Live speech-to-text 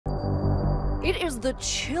It is the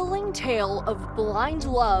chilling tale of blind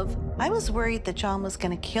love. I was worried that John was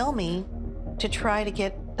going to kill me to try to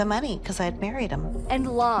get the money because I had married him. And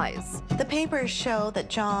lies. The papers show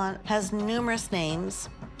that John has numerous names,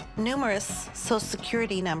 numerous social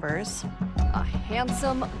security numbers. A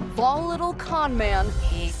handsome, volatile con man.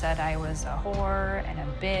 He said I was a whore and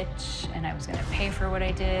a bitch and I was going to pay for what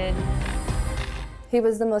I did. He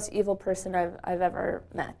was the most evil person I've ever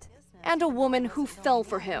met. And a woman who fell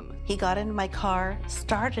for him. He got into my car,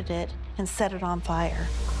 started it, and set it on fire.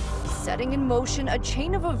 Setting in motion a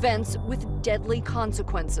chain of events with deadly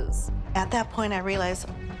consequences. At that point, I realized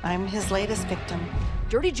I'm his latest victim.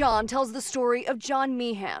 Dirty John tells the story of John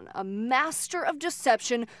Meehan, a master of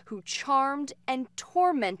deception who charmed and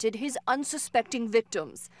tormented his unsuspecting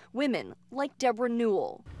victims, women like Debra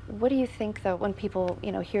Newell. What do you think, though, when people,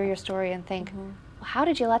 hear your story and think, well, how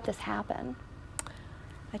did you let this happen?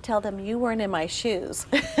 I tell them, you weren't in my shoes.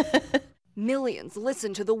 Millions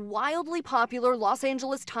listen to the wildly popular Los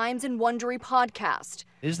Angeles Times and Wondery podcast.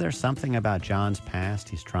 Is there something about John's past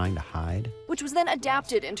he's trying to hide? Which was then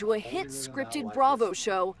adapted into a hit scripted Bravo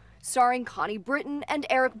show starring Connie Britton and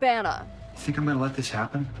Eric Bana. You think I'm gonna let this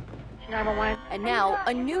happen? And now,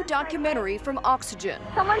 a new documentary from Oxygen.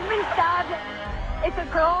 Someone's been stabbed. It's a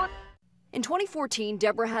girl. In 2014,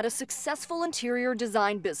 Debra had a successful interior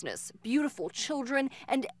design business, beautiful children,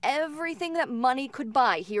 and everything that money could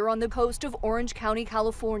buy here on the coast of Orange County,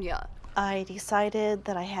 California. I decided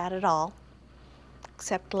that I had it all,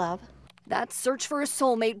 except love. That search for a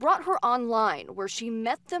soulmate brought her online, where she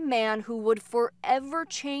met the man who would forever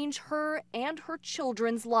change her and her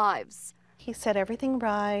children's lives. He said everything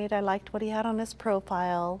right. I liked what he had on his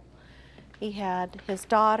profile. He had his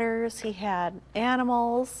daughters, he had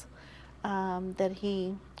animals. That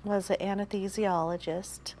he was an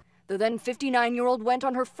anesthesiologist. The then 59-year-old went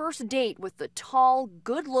on her first date with the tall,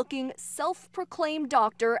 good-looking, self-proclaimed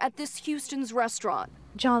doctor at this Houston's restaurant.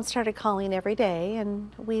 John started calling every day,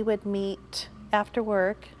 and we would meet after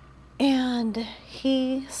work. And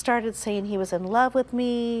he started saying he was in love with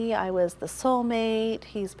me, I was the soulmate,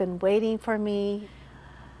 he's been waiting for me.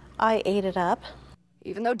 I ate it up.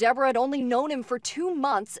 Even though Debra had only known him for 2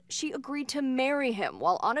 months, she agreed to marry him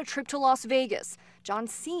while on a trip to Las Vegas. John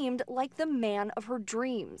seemed like the man of her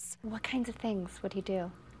dreams. What kinds of things would he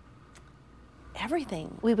do?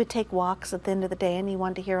 Everything. We would take walks at the end of the day, and he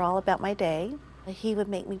wanted to hear all about my day. He would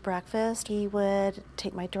make me breakfast. He would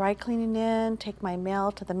take my dry cleaning in, take my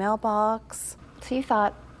mail to the mailbox. So you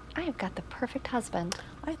thought, I have got the perfect husband.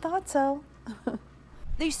 I thought so.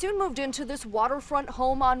 They soon moved into this waterfront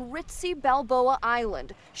home on ritzy Balboa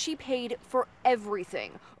Island. She paid for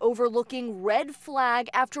everything, overlooking red flag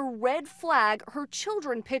after red flag her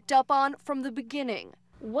children picked up on from the beginning.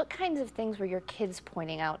 What kinds of things were your kids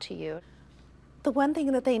pointing out to you? The one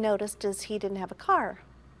thing that they noticed is he didn't have a car,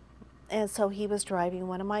 and so he was driving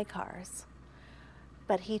one of my cars.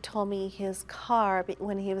 But he told me his car,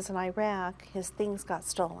 when he was in Iraq, his things got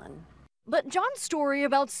stolen. But John's story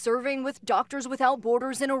about serving with Doctors Without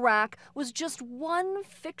Borders in Iraq was just one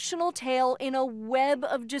fictional tale in a web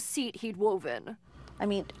of deceit he'd woven. I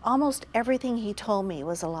mean, almost everything he told me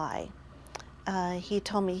was a lie. He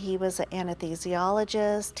told me he was an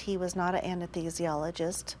anesthesiologist. He was not an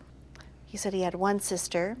anesthesiologist. He said he had one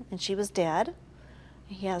sister, and she was dead.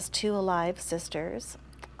 He has 2 alive sisters.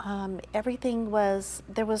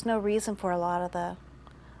 There was no reason for a lot of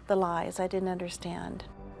the lies. I didn't understand.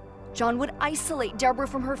 John would isolate Debra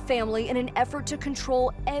from her family in an effort to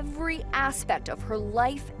control every aspect of her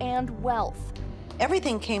life and wealth.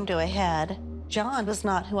 Everything came to a head. John was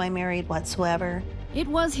not who I married whatsoever. It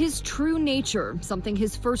was his true nature, something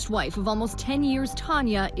his first wife of almost 10 years,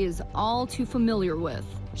 Tanya, is all too familiar with.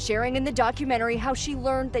 Sharing in the documentary how she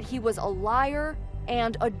learned that he was a liar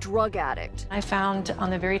and a drug addict. I found on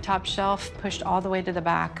the very top shelf, pushed all the way to the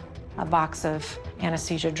back, a box of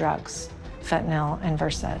anesthesia drugs, fentanyl and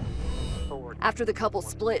Versed. After the couple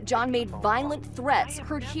split, John made violent threats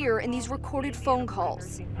heard here in these recorded phone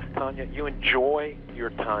calls. Tanya, you enjoy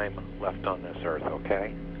your time left on this earth,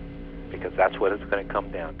 okay? Because that's what it's going to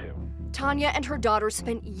come down to. Tanya and her daughter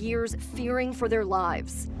spent years fearing for their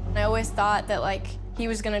lives. I always thought that he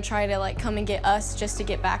was gonna try to come and get us just to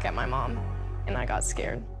get back at my mom, and I got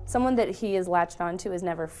scared. Someone that he is latched onto is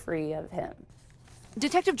never free of him.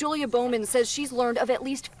 Detective Julia Bowman says she's learned of at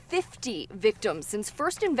least 50 victims since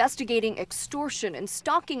first investigating extortion and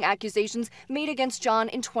stalking accusations made against John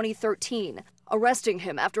in 2013, arresting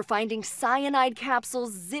him after finding cyanide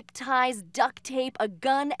capsules, zip ties, duct tape, a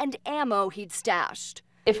gun, and ammo he'd stashed.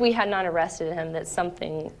 If we had not arrested him, that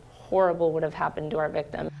something horrible would have happened to our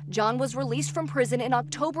victim. John was released from prison in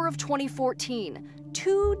October of 2014.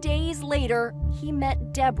 2 days later, he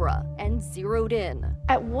met Debra and zeroed in.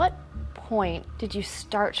 At what point did you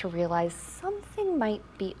start to realize something might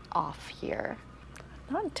be off here?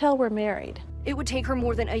 Not until we're married. It would take her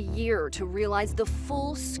more than a year to realize the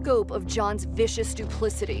full scope of John's vicious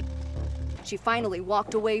duplicity. She finally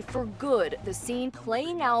walked away for good, the scene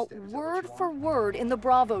playing out word for word in the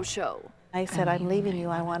Bravo show. I said, I'm leaving you,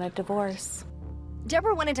 I want a divorce.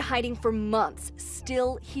 Debra went into hiding for months.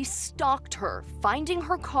 Still, he stalked her, finding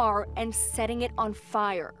her car and setting it on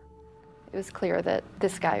fire. It was clear that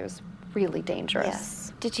this guy was really dangerous.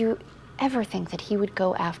 Yes. Did you ever think that he would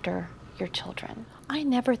go after your children? I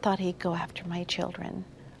never thought he'd go after my children.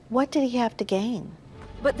 What did he have to gain?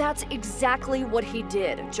 But that's exactly what he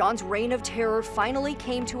did. John's reign of terror finally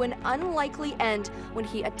came to an unlikely end when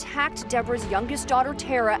he attacked Debra's youngest daughter,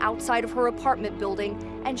 Tara, outside of her apartment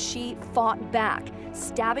building, and she fought back,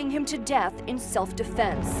 stabbing him to death in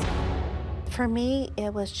self-defense. For me,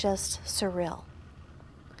 it was just surreal.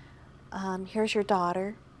 Here's your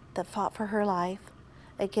daughter that fought for her life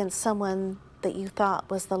against someone that you thought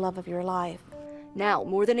was the love of your life. Now,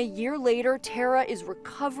 more than a year later, Tara is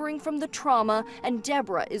recovering from the trauma and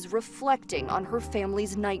Debra is reflecting on her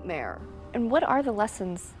family's nightmare. And what are the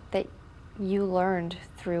lessons that you learned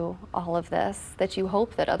through all of this that you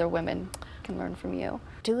hope that other women can learn from you?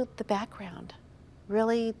 Do the background.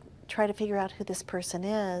 Really try to figure out who this person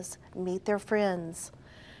is, meet their friends.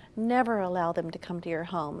 Never allow them to come to your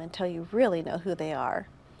home until you really know who they are.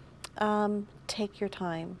 Take your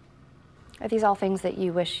time. Are these all things that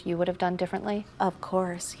you wish you would have done differently? Of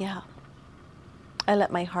course, yeah. I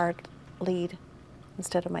let my heart lead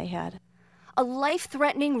instead of my head. A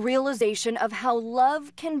life-threatening realization of how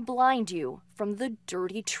love can blind you from the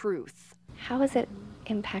dirty truth. How has it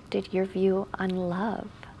impacted your view on love?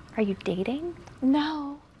 Are you dating?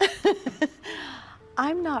 No.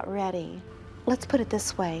 I'm not ready. Let's put it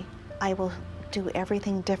this way. I will do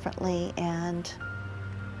everything differently and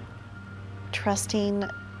trusting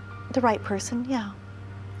the right person, yeah,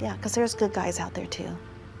 because there's good guys out there too.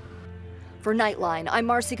 For Nightline, I'm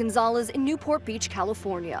Marcy Gonzalez in Newport Beach,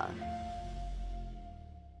 California.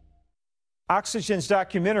 Oxygen's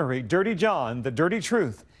documentary, Dirty John, The Dirty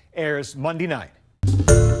Truth, airs Monday night.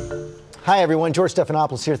 Hi everyone, George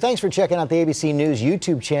Stephanopoulos here. Thanks for checking out the ABC News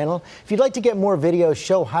YouTube channel. If you'd like to get more videos,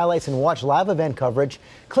 show highlights, and watch live event coverage,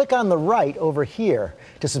 click on the right over here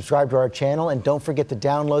to subscribe to our channel, and don't forget to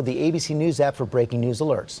download the ABC News app for breaking news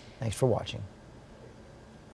alerts. Thanks for watching.